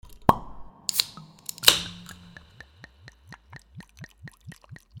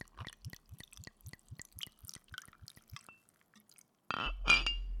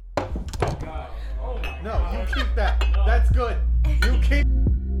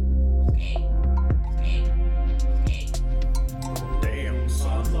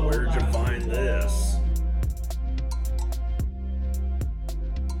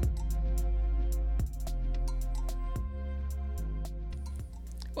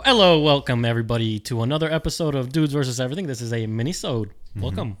Hello, welcome everybody to another episode of Dudes versus Everything. This is a mini-sode.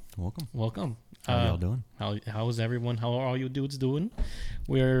 Welcome. Welcome. How y'all doing? How's everyone? How are all you dudes doing?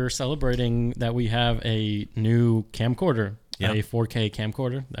 We're celebrating that we have a new camcorder, a 4K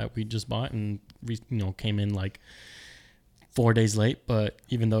camcorder that we just bought and came in like 4 days late. But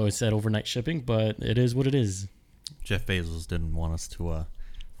even though it said overnight shipping, but it is what it is. Jeff Bezos didn't want us to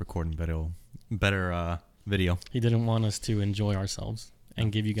record in better video. He didn't want us to enjoy ourselves and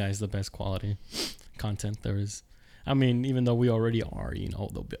give you guys the best quality content there is. I mean, even though we already are,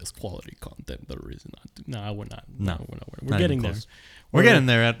 the best quality content there is. No, we're not. We're getting there. We're getting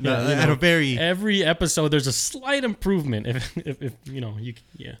there at a very every episode. There's a slight improvement. If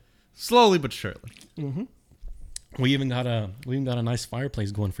slowly but surely. Mm-hmm. We even got a nice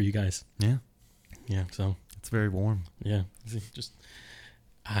fireplace going for you guys. Yeah. So it's very warm. Yeah. Just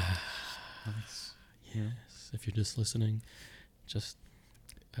nice. Yes. If you're just listening, just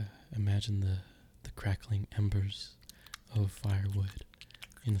imagine the crackling embers of firewood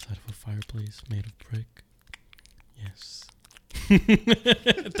inside of a fireplace made of brick. Yes.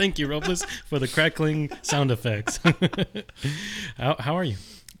 Thank you, Robles, for the crackling sound effects. How are you?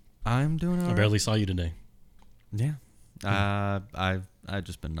 I'm doing all right. I barely saw you today. Yeah. I've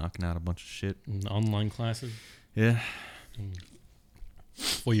just been knocking out a bunch of shit. Online classes? Yeah.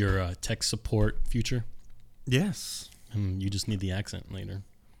 For your tech support future? Yes. You just need the accent later.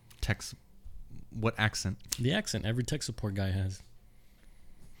 What accent? The accent every tech support guy has.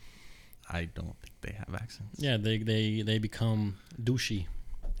 I don't think they have accents. Yeah, they become douchey.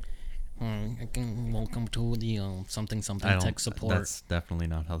 Welcome to the something tech support. That's definitely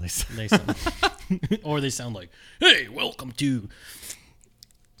not how they sound. They sound or they sound like, "Hey, welcome to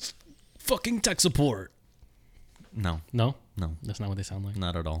fucking tech support." No, that's not what they sound like.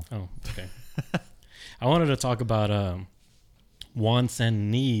 Not at all. Oh, okay. I wanted to talk about wants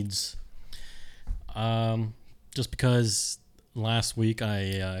and needs. Just because last week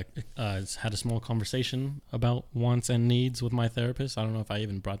I had a small conversation about wants and needs with my therapist. I don't know if I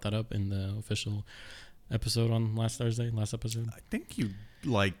even brought that up in the official episode on last episode. I think you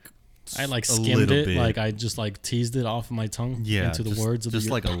I skimmed it, bit. I just teased it off of my tongue into the words of just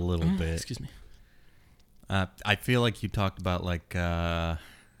the like a little bit. Excuse me. I feel like you talked about like that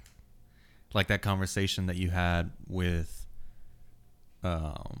conversation that you had with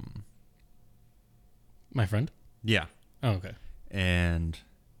my friend? Yeah. Oh, okay. And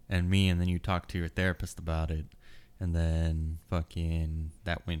me, and then you talked to your therapist about it, and then fucking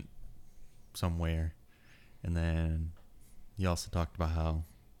that went somewhere, and then you also talked about how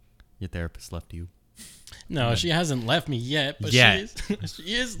your therapist left you. No, she hasn't left me yet, but she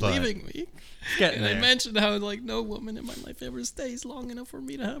is leaving me. And I mentioned how no woman in my life ever stays long enough for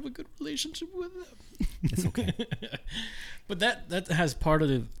me to have a good relationship with them. It's okay. But that has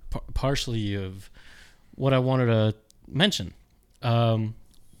partially of what I wanted to mention.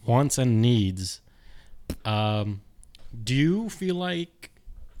 Wants and needs. Do you feel like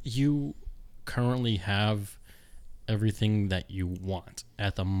you currently have everything that you want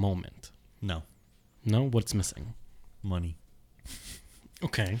at the moment? No. No? What's missing? Money.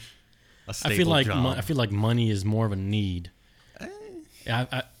 Okay. A stable job. I feel like money is more of a need.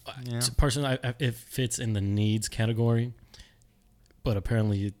 Personally, it fits in the needs category, but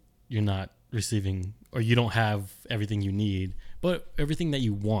apparently you're not receiving, or you don't have everything you need, but everything that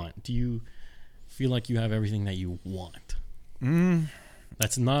you want. Do you feel like you have everything that you want?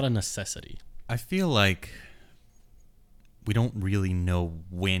 That's not a necessity. I feel like we don't really know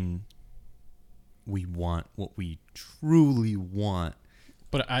when we want what we truly want.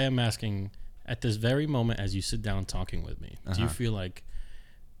 But I am asking, at this very moment, as you sit down talking with me, do you feel like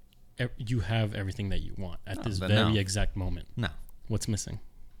you have everything that you want at this very exact moment? No. What's missing?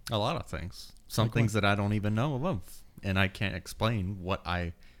 A lot of things. Some things that I don't even know of. And I can't explain what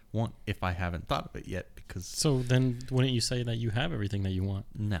I want if I haven't thought of it yet. So then wouldn't you say that you have everything that you want?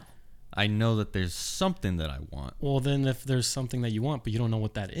 No. I know that there's something that I want. Well, then if there's something that you want, but you don't know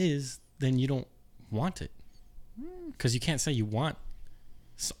what that is, then you don't want it. Because you can't say you want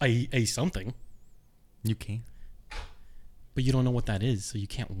a something. You can. But you don't know what that is, so you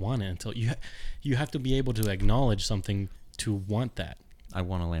can't want it until you have to be able to acknowledge something to want that. I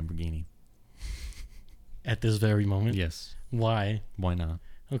want a Lamborghini. At this very moment? Yes. Why? Why not?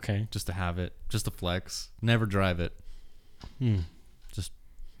 Okay. Just to have it. Just to flex. Never drive it. Just,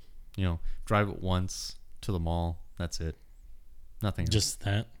 drive it once to the mall. That's it. Nothing else. Just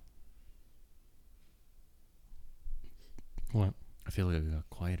that? What? I feel like I got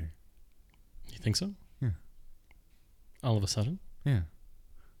quieter. You think so? Yeah. All of a sudden? Yeah.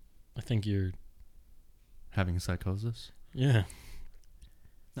 I think you're having psychosis. Yeah.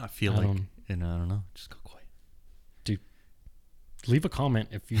 I feel like, and I don't know, just go quiet. Leave a comment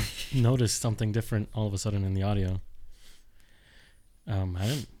if you notice something different all of a sudden in the audio. I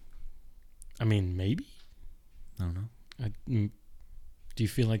mean, maybe. I don't know. Do you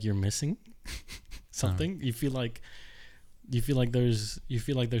feel like you're missing something? You feel like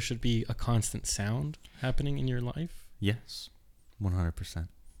there should be a constant sound happening in your life? Yes, 100%.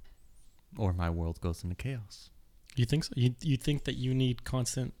 Or my world goes into chaos. You think so? You think that you need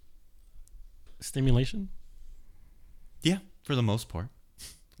constant stimulation? Yeah, for the most part.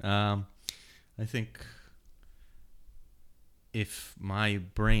 I think if my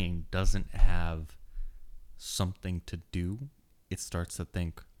brain doesn't have something to do, it starts to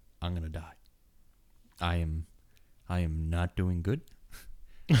think, I'm gonna die. I am not doing good.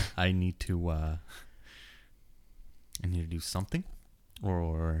 I need to do something,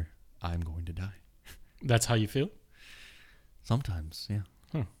 or I'm going to die. That's how you feel? Sometimes, yeah.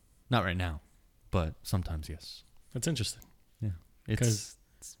 Huh. Not right now, but sometimes, yes. That's interesting. Yeah, Because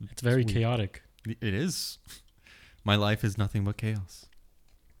it's very weird. chaotic. It is. My life is nothing but chaos.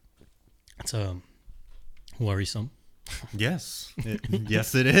 It's worrisome. Yes.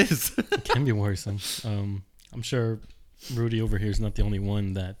 Yes, it is. It can be worrisome. I'm sure Rudy over here is not the only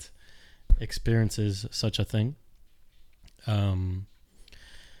one that experiences such a thing.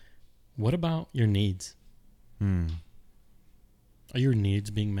 What about your needs? Are your needs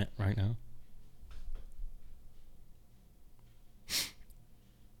being met right now?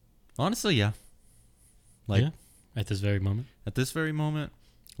 Honestly, yeah. Like, Yeah, at this very moment. at this very moment,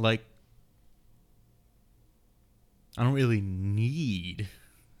 like, I don't really need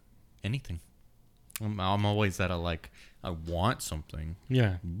anything. I'm always at a, like, I want something,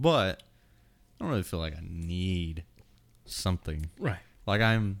 Yeah, but I don't really feel like I need something. right. Like,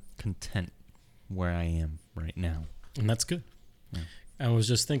 I'm content where I am right now. And that's good. Yeah. I was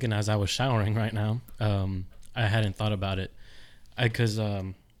just thinking as I was showering right now. I hadn't thought about it. Because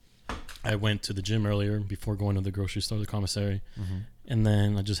I went to the gym earlier before going to the grocery store, the commissary. Mm-hmm. And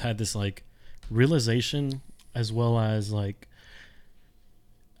then I just had this like realization as well as like,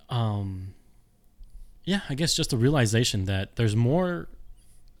 yeah, I guess just a realization that there's more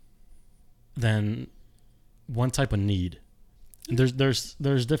than one type of need. There's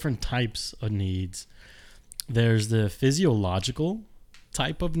different types of needs. There's the physiological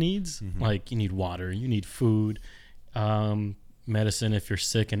type of needs, Mhm. like you need water, you need food, medicine if you're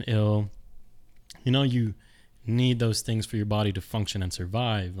sick and ill. You know, you need those things for your body to function and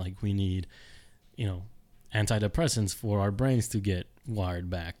survive. Like we need, antidepressants for our brains to get wired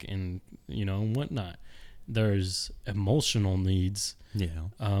back and, and whatnot. There's emotional needs. Yeah.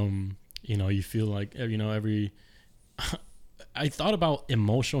 You feel like, every I thought about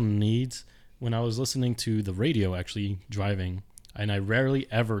emotional needs when I was listening to the radio, actually driving, and I rarely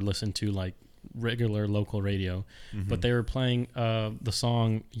ever listen to like regular local radio, but they were playing the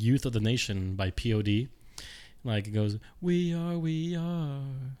song "Youth of the Nation" by POD. Like it goes, we are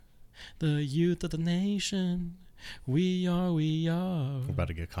the youth of the nation. We are We're about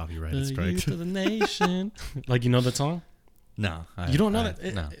to get copyrighted the strike. youth of the nation. Like, you know that song? No. You don't know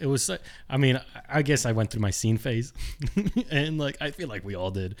that? No. It was, I mean, I guess I went through my scene phase and like, I feel like we all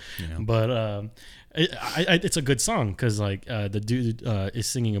did, Yeah. but it's a good song. Cause like, the dude is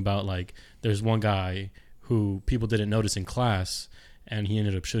singing about like, there's one guy who people didn't notice in class and he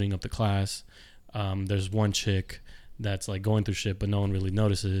ended up shooting up the class. There's one chick that's like going through shit, but no one really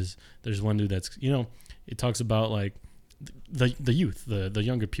notices. There's one dude that's, it talks about like the youth, the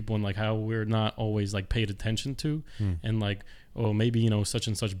younger people, and like how we're not always like paid attention to, and like, oh, maybe such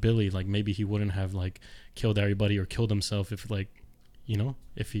and such Billy, like maybe he wouldn't have like killed everybody or killed himself if like,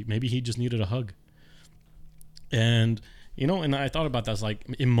 if maybe he just needed a hug. And and I thought about that as like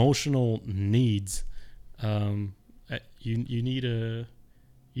emotional needs. You need to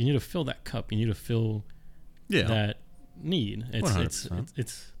fill that cup. You need to fill that need.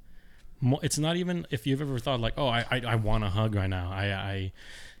 It's not even if you've ever thought like, oh, I want a hug right now. I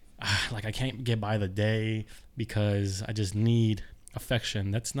can't get by the day because I just need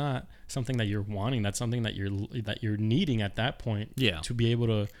affection. That's not something that you're wanting. That's something that you're needing at that point. Yeah. To be able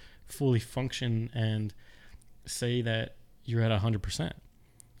to fully function and say that you're at 100%.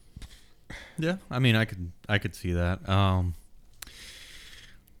 Yeah. I mean, I could see that.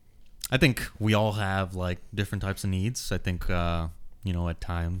 I think we all have like different types of needs. I think at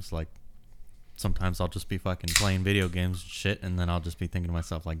times like sometimes I'll just be fucking playing video games and shit, and then I'll just be thinking to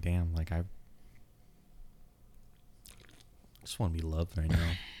myself like, damn, like I just want to be loved right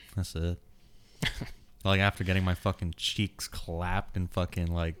now. That's it. Like after getting my fucking cheeks clapped and fucking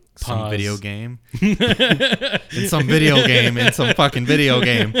like some Pause. video game. In some video game. In some fucking video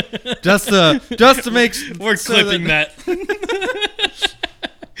game. Just to make We're so clipping that.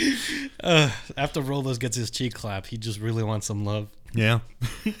 After Rolos gets his cheek clap, he just really wants some love. Yeah.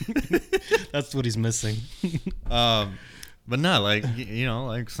 That's what he's missing. But no, like you know,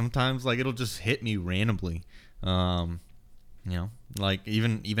 like sometimes like it'll just hit me randomly. You know, like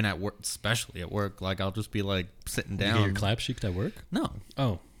even at work, especially at work, like I'll just be like sitting down. You get your clap cheeked at work? No.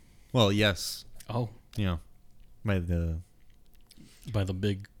 Oh. Well, yes. Oh. You know, by the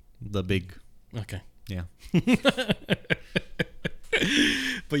big. Okay. Yeah.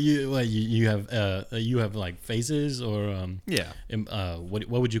 But you have like phases or Yeah. What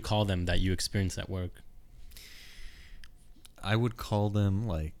would you call them that you experience at work? I would call them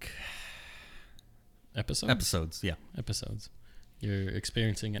like Episodes. episodes. Yeah. Episodes. You're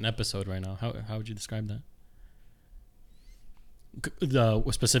experiencing an episode right now. How would you describe that?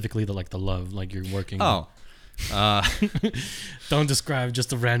 Specifically the love, like you're working. Oh. Don't describe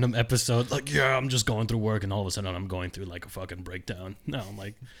just a random episode like, yeah, I'm just going through work and all of a sudden I'm going through like a fucking breakdown. No, I'm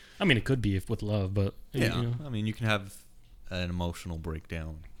like, I mean, it could be if with love, but Yeah. you know. I mean, you can have an emotional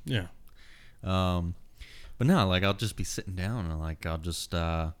breakdown. Yeah. But no, like I'll just be sitting down and like I'll just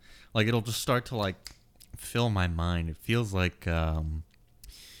like it'll just start to like fill my mind. It feels like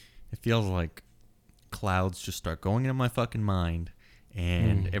clouds just start going into my fucking mind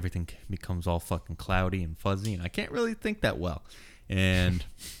and everything becomes all fucking cloudy and fuzzy and I can't really think that well. And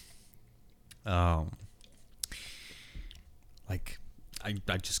like I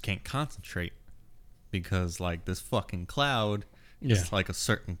just can't concentrate because like this fucking cloud is like a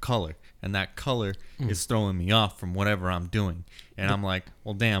certain color and that color is throwing me off from whatever I'm doing. And I'm like,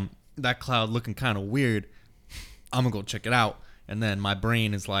 well, damn, that cloud looking kind of weird. I'm gonna go check it out. And then my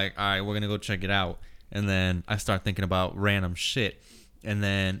brain is like, all right, we're gonna go check it out. And then I start thinking about random shit. And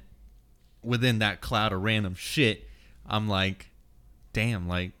then within that cloud of random shit, I'm like, damn,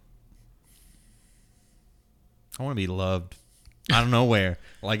 like I want to be loved. I don't know where.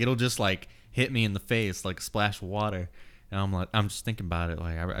 Like it'll just like hit me in the face like a splash of water. And I'm like, I'm just thinking about it.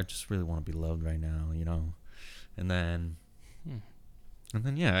 Like, I just really want to be loved right now, you know? And then,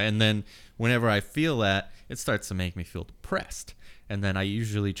 yeah. And then whenever I feel that, it starts to make me feel depressed. And then I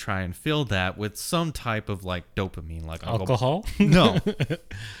usually try and fill that with some type of like dopamine, like Alcohol? No.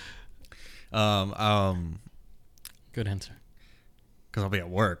 Good answer. Because I'll be at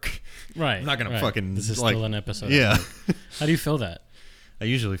work. Right. I'm not going to fucking. This is like, still an episode. Yeah. How do you feel that? I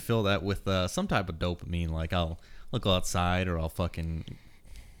usually fill that with some type of dopamine. Like I'll go outside or I'll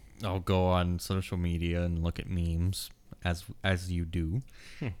go on social media and look at memes as you do.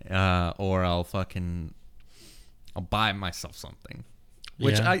 Or I'll buy myself something.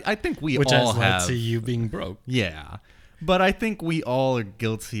 Which I think we all have. Led to you being broke. Yeah. But I think we all are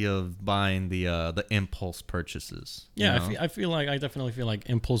guilty of buying the impulse purchases. Yeah, you know? I definitely feel like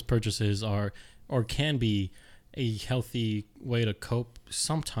impulse purchases are or can be a healthy way to cope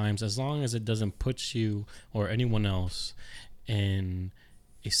sometimes, as long as it doesn't put you or anyone else in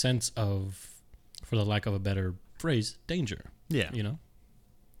a sense of, for the lack of a better phrase, danger. Yeah. You know?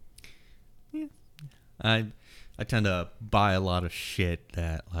 Yeah. I tend to buy a lot of shit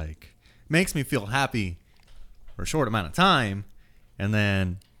that like makes me feel happy for a short amount of time, and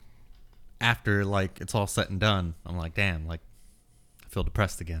then after like it's all said and done, I'm like, damn, like I feel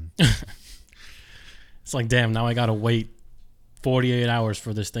depressed again. It's like, damn, now I gotta wait 48 hours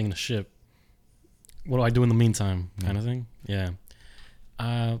for this thing to ship. What do I do in the meantime? Kind of thing. Yeah.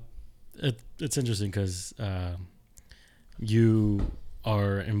 It's interesting because you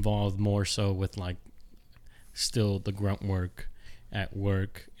are involved more so with like still the grunt work at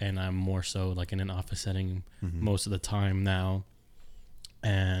work, and I'm more so like in an office setting most of the time now.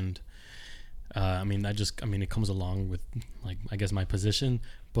 And it comes along with like, I guess, my position,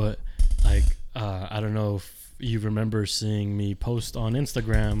 but like I don't know if you remember seeing me post on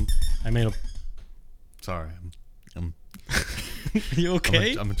Instagram. I made a Sorry, I'm You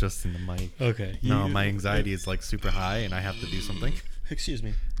okay? I'm adjusting the mic. Okay. No, my anxiety is like super high and I have to do something. Excuse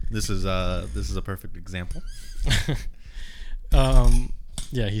me. This is a perfect example.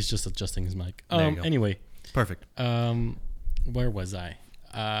 Yeah, he's just adjusting his mic. There you go. Anyway, Perfect. where was I?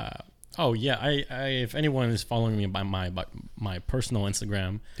 Oh yeah, I if anyone is following me by my personal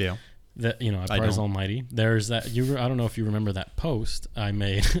Instagram, Yeah. that I Prize don't. Almighty, there's that I don't know if you remember that post I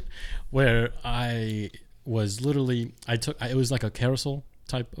made where I was literally it was like a carousel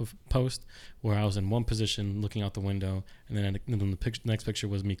type of post where I was in one position looking out the window, and then the next picture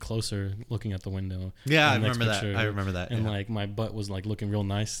was me closer looking out the window. Yeah, I And the next remember that. picture- I remember that. And yeah. like my butt was like looking real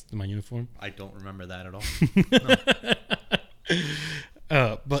nice in my uniform. I don't remember that at all.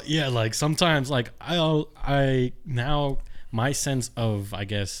 But yeah, like sometimes, like I now my sense of, I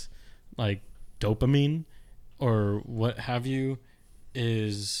guess, like dopamine or what have you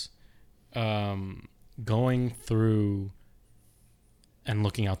is going through and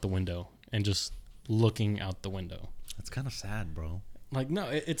looking out the window and just looking out the window. That's kind of sad, bro. Like, no,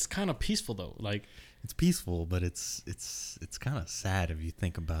 it's kind of peaceful though. Like, It's peaceful, but it's kind of sad if you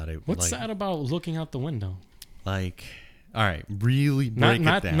think about it. what's like, sad about looking out the window? Like, all right, really break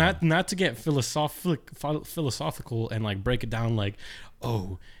it down. Not to get philosophical and like break it down. Like,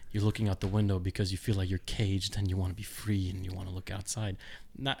 oh, you're looking out the window because you feel like you're caged and you want to be free and you want to look outside.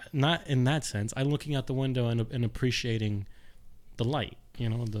 Not in that sense. I'm looking out the window and appreciating the light. You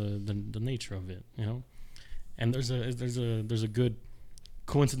know, the nature of it. You know, and there's a good,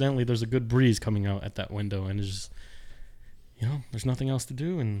 coincidentally, there's a good breeze coming out at that window, and it's just, you know, there's nothing else to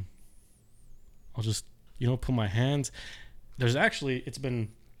do, and I'll just, you know, put my hands. There's actually, it's been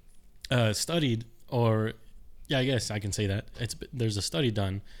studied, or yeah, I guess I can say that there's a study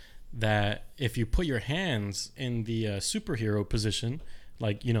done that if you put your hands in the superhero position,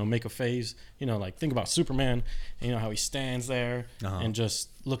 like, you know, make a face, you know, like think about Superman, and you know how he stands there and just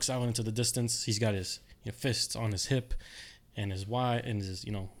looks out into the distance. He's got his, you know, fists on his hip and his his,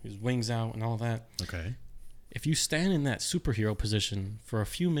 you know, his wings out and all that. Okay. If you stand in that superhero position for a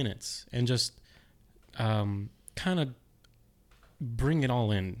few minutes and just kind of bring it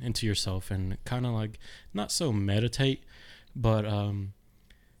all into yourself and kind of like, not so meditate, but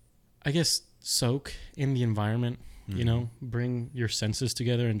I guess soak in the environment, you know, bring your senses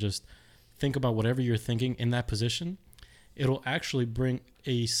together and just think about whatever you're thinking in that position. It'll actually bring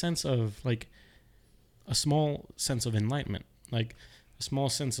a sense of like a small sense of enlightenment, like a small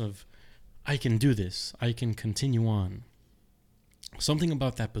sense of, I can do this, I can continue on. Something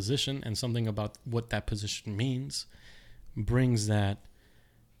about that position and something about what that position means brings that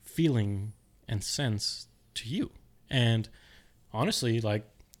feeling and sense to you. And honestly, like,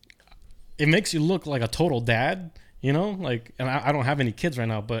 it makes you look like a total dad, you know, like, and I don't have any kids right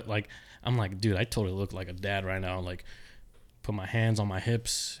now, but like, I'm like, dude, I totally look like a dad right now. Like, put my hands on my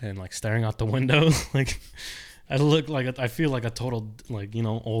hips and like staring out the window. Like, I look like I feel like a total, like, you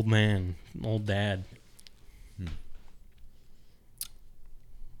know, old man, old dad.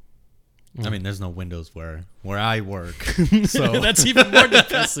 I mean, there's no windows where I work, so That's even more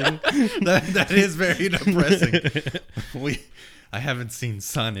depressing. that is very depressing. I haven't seen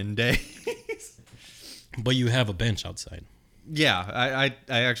sun in days. But you have a bench outside. Yeah, I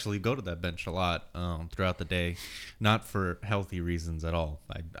actually go to that bench a lot throughout the day, not for healthy reasons at all.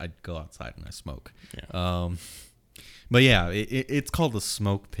 I go outside and I smoke. Yeah. But yeah, it's called a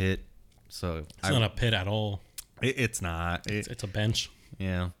smoke pit. So It's not a pit at all. It's not. It's a bench.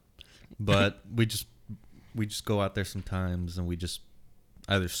 Yeah, but we just go out there sometimes and we just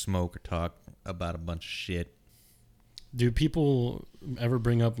either smoke or talk about a bunch of shit. Do people ever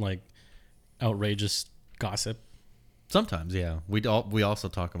bring up like outrageous gossip? Sometimes, yeah. We also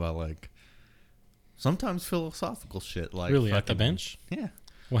talk about like sometimes philosophical shit. Like Really, at the bench? Yeah.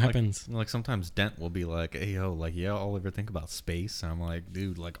 What happens? Like sometimes Dent will be like, "Hey yo, like yeah, I'll ever think about space." And I'm like,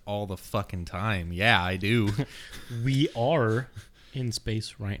 "Dude, like all the fucking time." Yeah, I do. We are in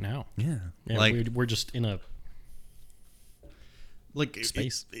space right now. Yeah. Yeah, Like we're just in a like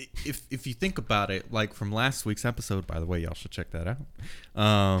space. If you think about it, like from last week's episode, by the way, y'all should check that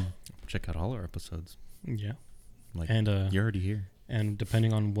out. Check out all our episodes. Yeah. Like, And you're already here. and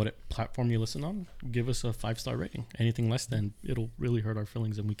depending on what platform you listen on, give us a 5-star rating. Anything less than, it'll really hurt our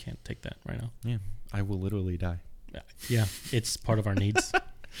feelings, and we can't take that right now. Yeah, I will literally die. Yeah, it's part of our needs.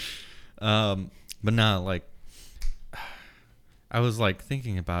 But nah, like I was like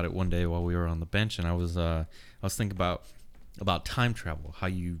thinking about it one day while we were on the bench, and I was thinking about time travel, how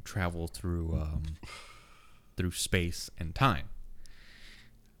you travel through space and time.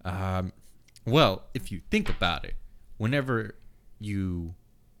 Well, if you think about it, whenever you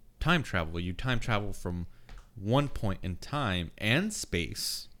time travel from one point in time and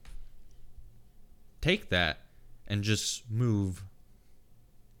space. Take that and just move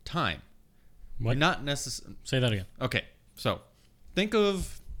time. What? Not necessarily. Say that again. Okay, so think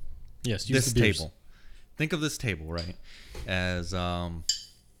of Yes, use this the beers. table. Think of this table, right? As oh,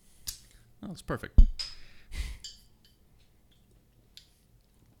 it's perfect.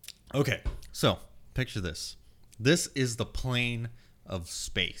 Okay, so picture this. This is the plane of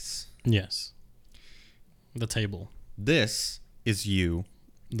space. Yes. The table. This is you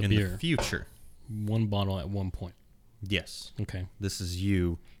The in beer. the future. One bottle at one point. Yes. Okay. This is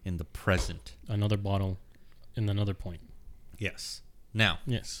you in the present. Another bottle in another point. Yes. Now,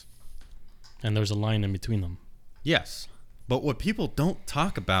 Yes. And there's a line in between them. yes, But what people don't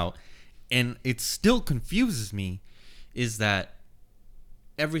talk about, and it still confuses me, is that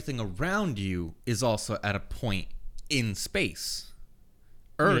everything around you is also at a point in space.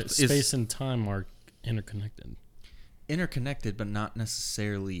 Earth space is and time are interconnected, but not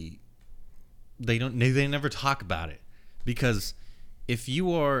necessarily. They never talk about it, because if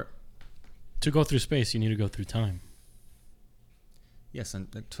you are To go through space, you need to go through time. yes,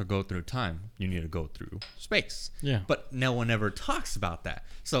 and to go through time, you need to go through space. Yeah. But no one ever talks about that.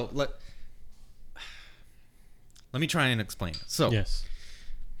 So let me try and explain it. So Yes.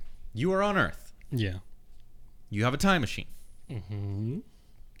 you are on Earth. Yeah. You have a time machine. Mm-hmm.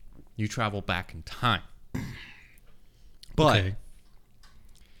 You travel back in time. But Okay.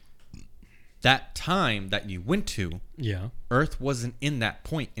 that time that you went to, Yeah. Earth wasn't in that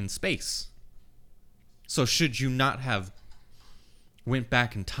point in space. So should you not have went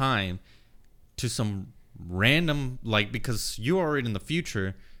back in time to some random, like, because you are in the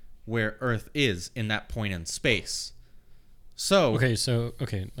future where Earth is in that point in space. So Okay. So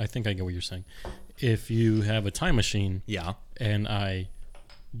I think I get what you're saying. If you have a time machine yeah, and I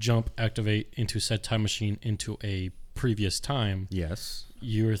activate into said time machine into a previous time, yes,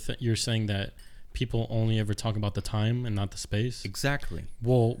 you're saying that people only ever talk about the time and not the space. exactly.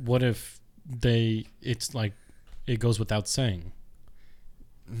 Well, what if it's like it goes without saying?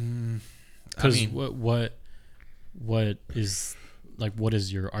 I Because mean, what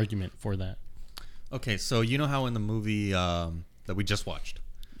is your argument for that? okay, so you know how in the movie that we just watched,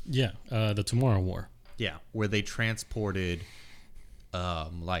 Yeah, the Tomorrow War. yeah, where they transported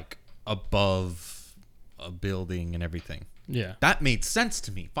like above a building and everything. Yeah, That made sense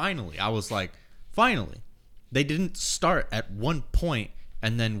to me. Finally, I was like, finally, they didn't start at one point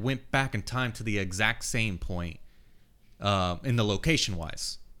and then went back in time to the exact same point in the location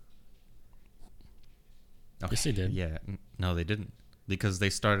wise. Okay. Yes, they did. Yeah, no, they didn't, because they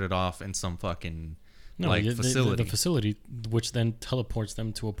started off in some fucking the facility, facility, which then teleports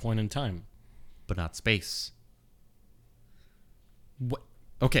them to a point in time. but not space. What?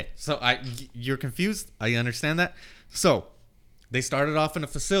 Okay, so you're confused. I understand that. So they started off in a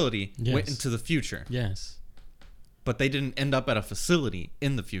facility, went Yes. into the future, Yes. but they didn't end up at a facility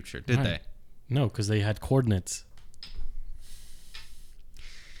in the future, did Right. they? No, because they had coordinates.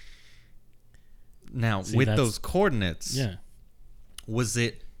 Now, See, with that's- those coordinates, Yeah. was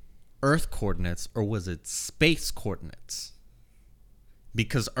it Earth coordinates or was it space coordinates?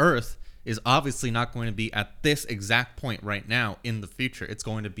 Because Earth is obviously not going to be at this exact point right now in the future. It's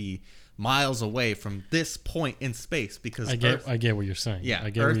going to be miles away from this point in space, because I get what you're saying. Yeah,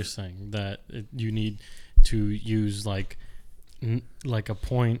 I get what Earth- you're saying. That you need to use like a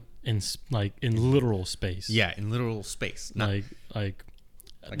point in in literal space. yeah, in literal space. Not, like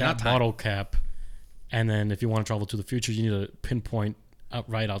not that time. bottle cap, and then if you want to travel to the future, you need to pinpoint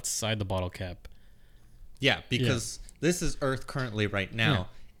right outside the bottle cap. yeah, because this is Earth currently right now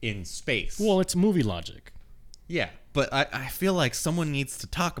in space. Well, it's movie logic. yeah, but I feel like someone needs to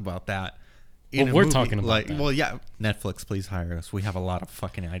talk about that. Well, a we're movie. talking about like, that. well, yeah, Netflix, please hire us. We have a lot of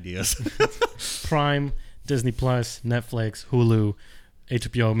fucking ideas. Prime, Disney Plus, Netflix, Hulu,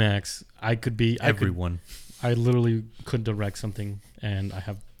 HBO Max. Everyone. I literally could direct something, and I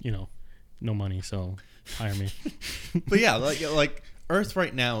have no money, so hire me. But yeah, like Earth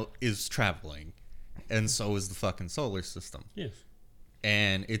right now is traveling, and so is the fucking solar system. Yes.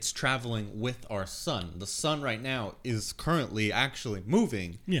 And it's traveling with our sun. The sun right now is currently actually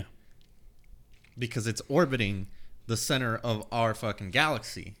moving Yeah. because it's orbiting the center of our fucking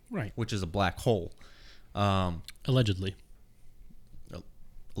galaxy, Right. which is a black hole. Allegedly.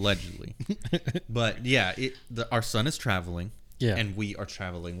 Allegedly. But yeah, our sun is traveling, Yeah. and we are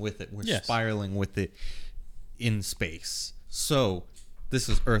traveling with it. We're Yes. spiraling with it in space. So this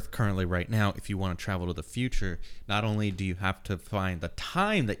is Earth currently right now. If you want to travel to the future, not only do you have to find the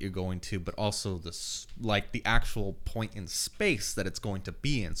time that you're going to, but also the actual point in space that it's going to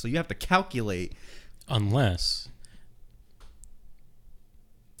be in. So you have to calculate.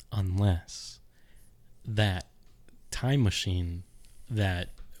 Unless that time machine that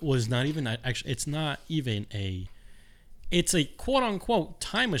was not even actually, it's a quote unquote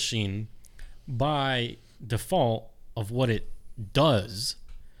time machine by default of what it does,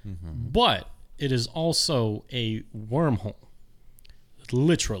 but it is also a wormhole,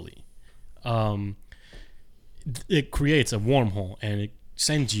 literally. It creates a wormhole and it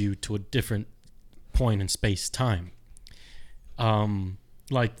sends you to a different point in space time.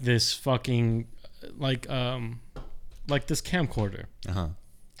 Like this fucking like this camcorder. Uh-huh.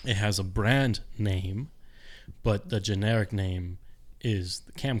 It has a brand name, but the generic name is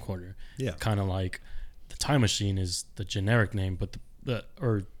the camcorder. Yeah. Kind of like the time machine is the generic name, but the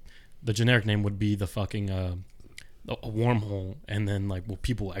generic name would be the fucking a wormhole, and then like what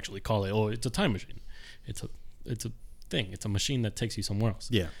people actually call it, oh, it's a time machine. It's a thing. It's a machine that takes you somewhere else.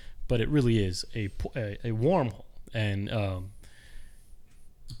 Yeah. But it really is a wormhole, and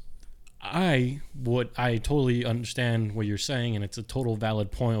I totally understand what you're saying, and it's a total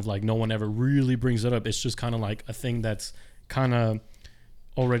valid point of like no one ever really brings it up. It's just kind of like a thing that's kind of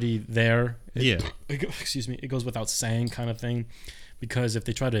already there. Excuse me. It goes without saying, kind of thing, because if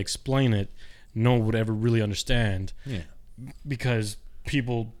they try to explain it, no one would ever really understand. Yeah. Because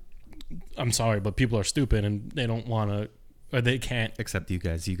people, I'm sorry, but people are stupid and they don't want to, or they can't. Except you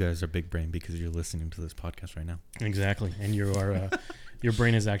guys. You guys are big brain because you're listening to this podcast right now. Exactly, and you are. Your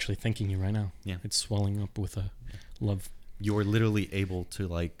brain is actually thanking you right now. Yeah. It's swelling up with a love. You're literally able to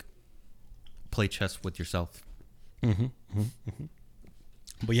like play chess with yourself.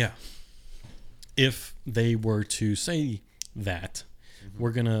 But yeah, if they were to say that,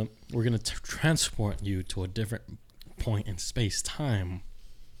 we're gonna transport you to a different point in space time,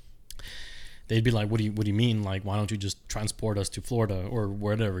 they'd be like, what do you mean? Like, why don't you just transport us to Florida or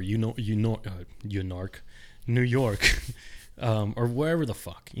wherever, New York, or wherever the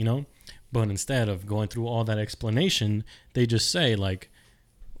fuck, you know? But instead of going through all that explanation, they just say like,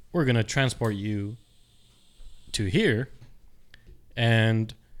 we're gonna transport you to here,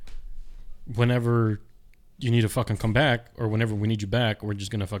 and whenever you need to fucking come back, or whenever we need you back, we're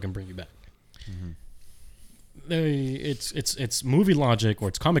just gonna fucking bring you back. It's movie logic, or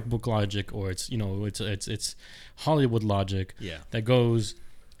it's comic book logic, or it's, you know, it's Hollywood logic. Yeah.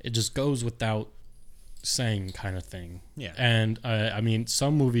 It just goes without saying, kind of thing. Yeah. And I mean,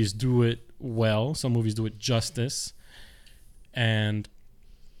 some movies do it well, some movies do it justice, and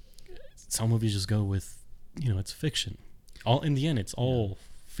some movies just go with, you know, it's fiction. All in the end, it's all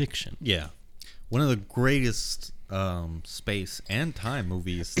fiction. Yeah. One of the greatest space and time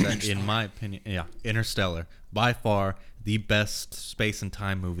movies that, in my opinion, Interstellar, by far the best space and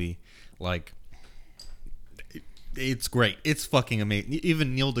time movie. Like, it's great. It's fucking amazing.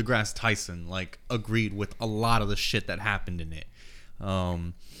 Even Neil deGrasse Tyson like agreed with a lot of the shit that happened in it.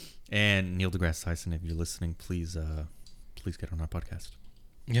 And Neil deGrasse Tyson, if you're listening, please get on our podcast.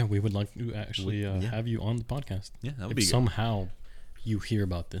 Yeah, we would like to actually have you on the podcast. Yeah, that would if be somehow you hear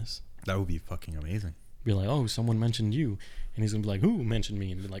about this. That would be fucking amazing. Be like, oh, someone mentioned you, and he's gonna be like, who mentioned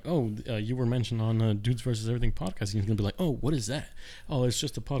me? And be like, oh, you were mentioned on Dudes versus Everything podcast. And he's gonna be like, oh, what is that? Oh, it's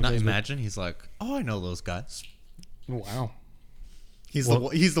just a podcast. Not imagine he's like, oh, I know those guys. Wow. He's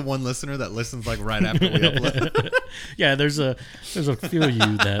the one listener that listens like right after we upload. Yeah, there's a few of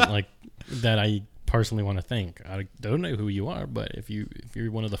you that I personally want to thank. I don't know who you are, but if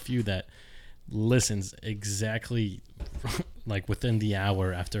you're one of the few that listens exactly like within the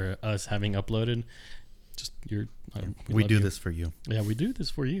hour after us having uploaded, just we do this for you. Yeah, we do this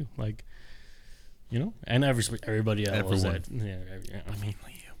for you, like, you know, and everybody else. Everyone.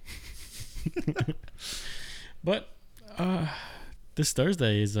 Mainly you. But this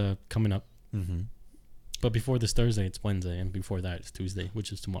Thursday is coming up. Mm-hmm. But before this Thursday, it's Wednesday, and before that, it's Tuesday,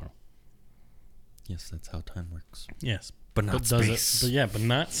 which is tomorrow. Yes, that's how time works. Yes, but not space. But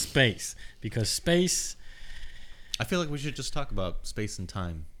not space, because space. I feel like we should just talk about space and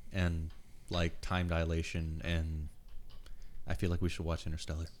time and like time dilation, and I feel like we should watch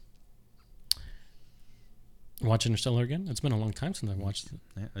Interstellar. Watch Interstellar again? It's been a long time since I watched it.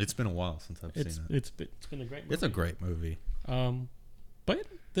 Yeah, it's been a while since I've seen it. It's been a great movie. It's a great movie. But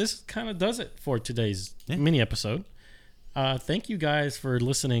this kind of does it for today's mini episode. Thank you guys for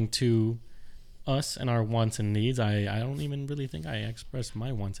listening to us and our wants and needs. I don't even really think I expressed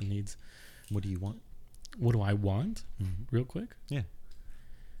my wants and needs. What do you want? What do I want? Mm-hmm. Real quick? Yeah.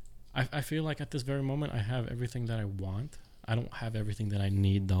 I feel like at this very moment I have everything that I want. I don't have everything that I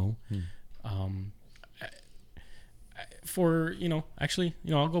need, though. For, you know, actually,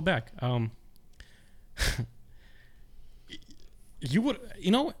 you know, I'll go back. You would,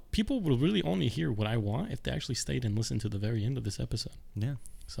 you know, people would really only hear what I want if they actually stayed and listened to the very end of this episode. Yeah.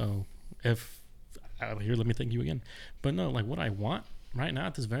 So if here, let me thank you again. But no, like what I want right now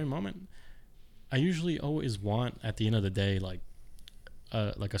at this very moment, I usually always want at the end of the day, like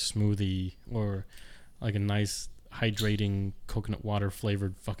a smoothie or like a nice hydrating coconut water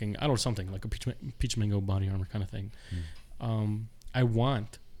flavored fucking, I don't know, something like a peach mango body armor kind of thing. I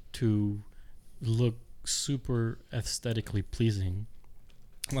want to look super aesthetically pleasing.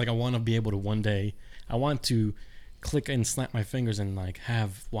 Like I want to be able to one day, I want to click and snap my fingers and like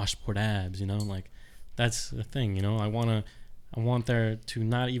have washboard abs, you know, like that's the thing, you know. I want there to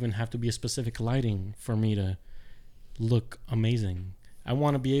not even have to be a specific lighting for me to look amazing. I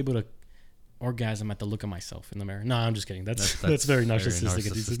want to be able to orgasm at the look of myself in the mirror. No, I'm just kidding. That's That's very very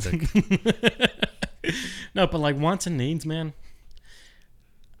narcissistic. No, but like wants and needs, man.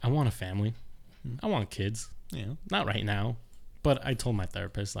 I want a family. I want kids. Yeah. Not right now, but I told my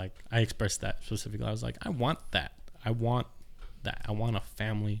therapist, like, I expressed that specifically. I was like, I want that. I want that. I want a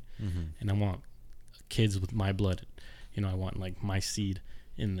family, and I want kids with my blood. You know, I want like my seed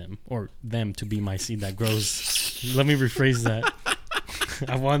in them, or them to be my seed that grows. Let me rephrase that.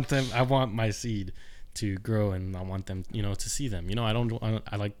 I want my seed to grow, and I want them, you know, to see them. You know,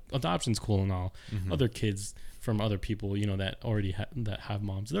 I like adoption's cool and all. Other kids from other people, you know, that already that have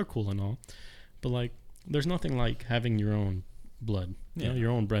moms, they're cool and all. But like, there's nothing like having your own blood, you know,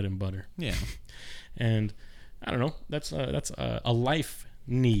 your own bread and butter. Yeah. And I don't know. That's a life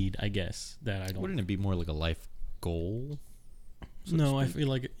need, I guess, that I don't. Wouldn't it be more like a life goal? No, I feel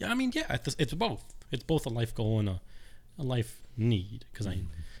like I mean, yeah, it's both. It's both a life goal and a life need, because I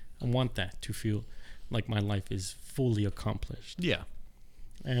want that to feel like my life is fully accomplished. Yeah.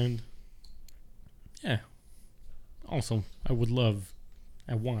 And yeah, also I want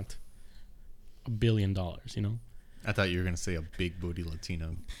 $1 billion. You know. I thought you were gonna say a big booty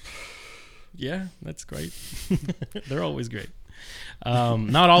Latino. Yeah, that's great. They're always great.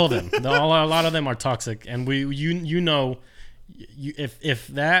 Not all of them. A lot of them are toxic, and you know,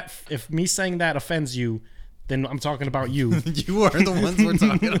 if me saying that offends you, then I'm talking about you. You are the ones we're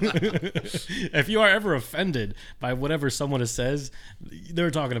talking about. If you are ever offended by whatever someone says,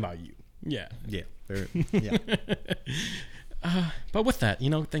 they're talking about you. Yeah. Yeah. Yeah. But with that, you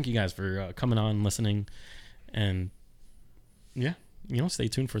know, thank you guys for coming on and listening, and yeah, you know, stay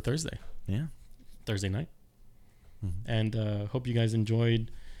tuned for Thursday night. And hope you guys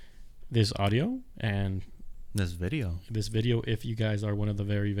enjoyed this audio and this video. If you guys are one of the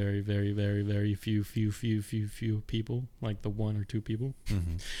very, very, very, very, very few people, like the 1 or 2 people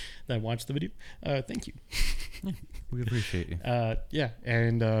that watch the video, thank you. Yeah, we appreciate you. Yeah,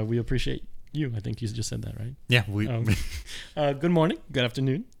 and we appreciate you. I think you just said that, right? Yeah. Good morning, good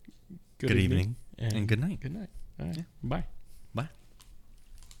afternoon, good evening, and good night. Good night. All right. Yeah. Bye. Bye.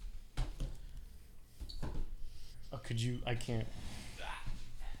 Could you? I can't.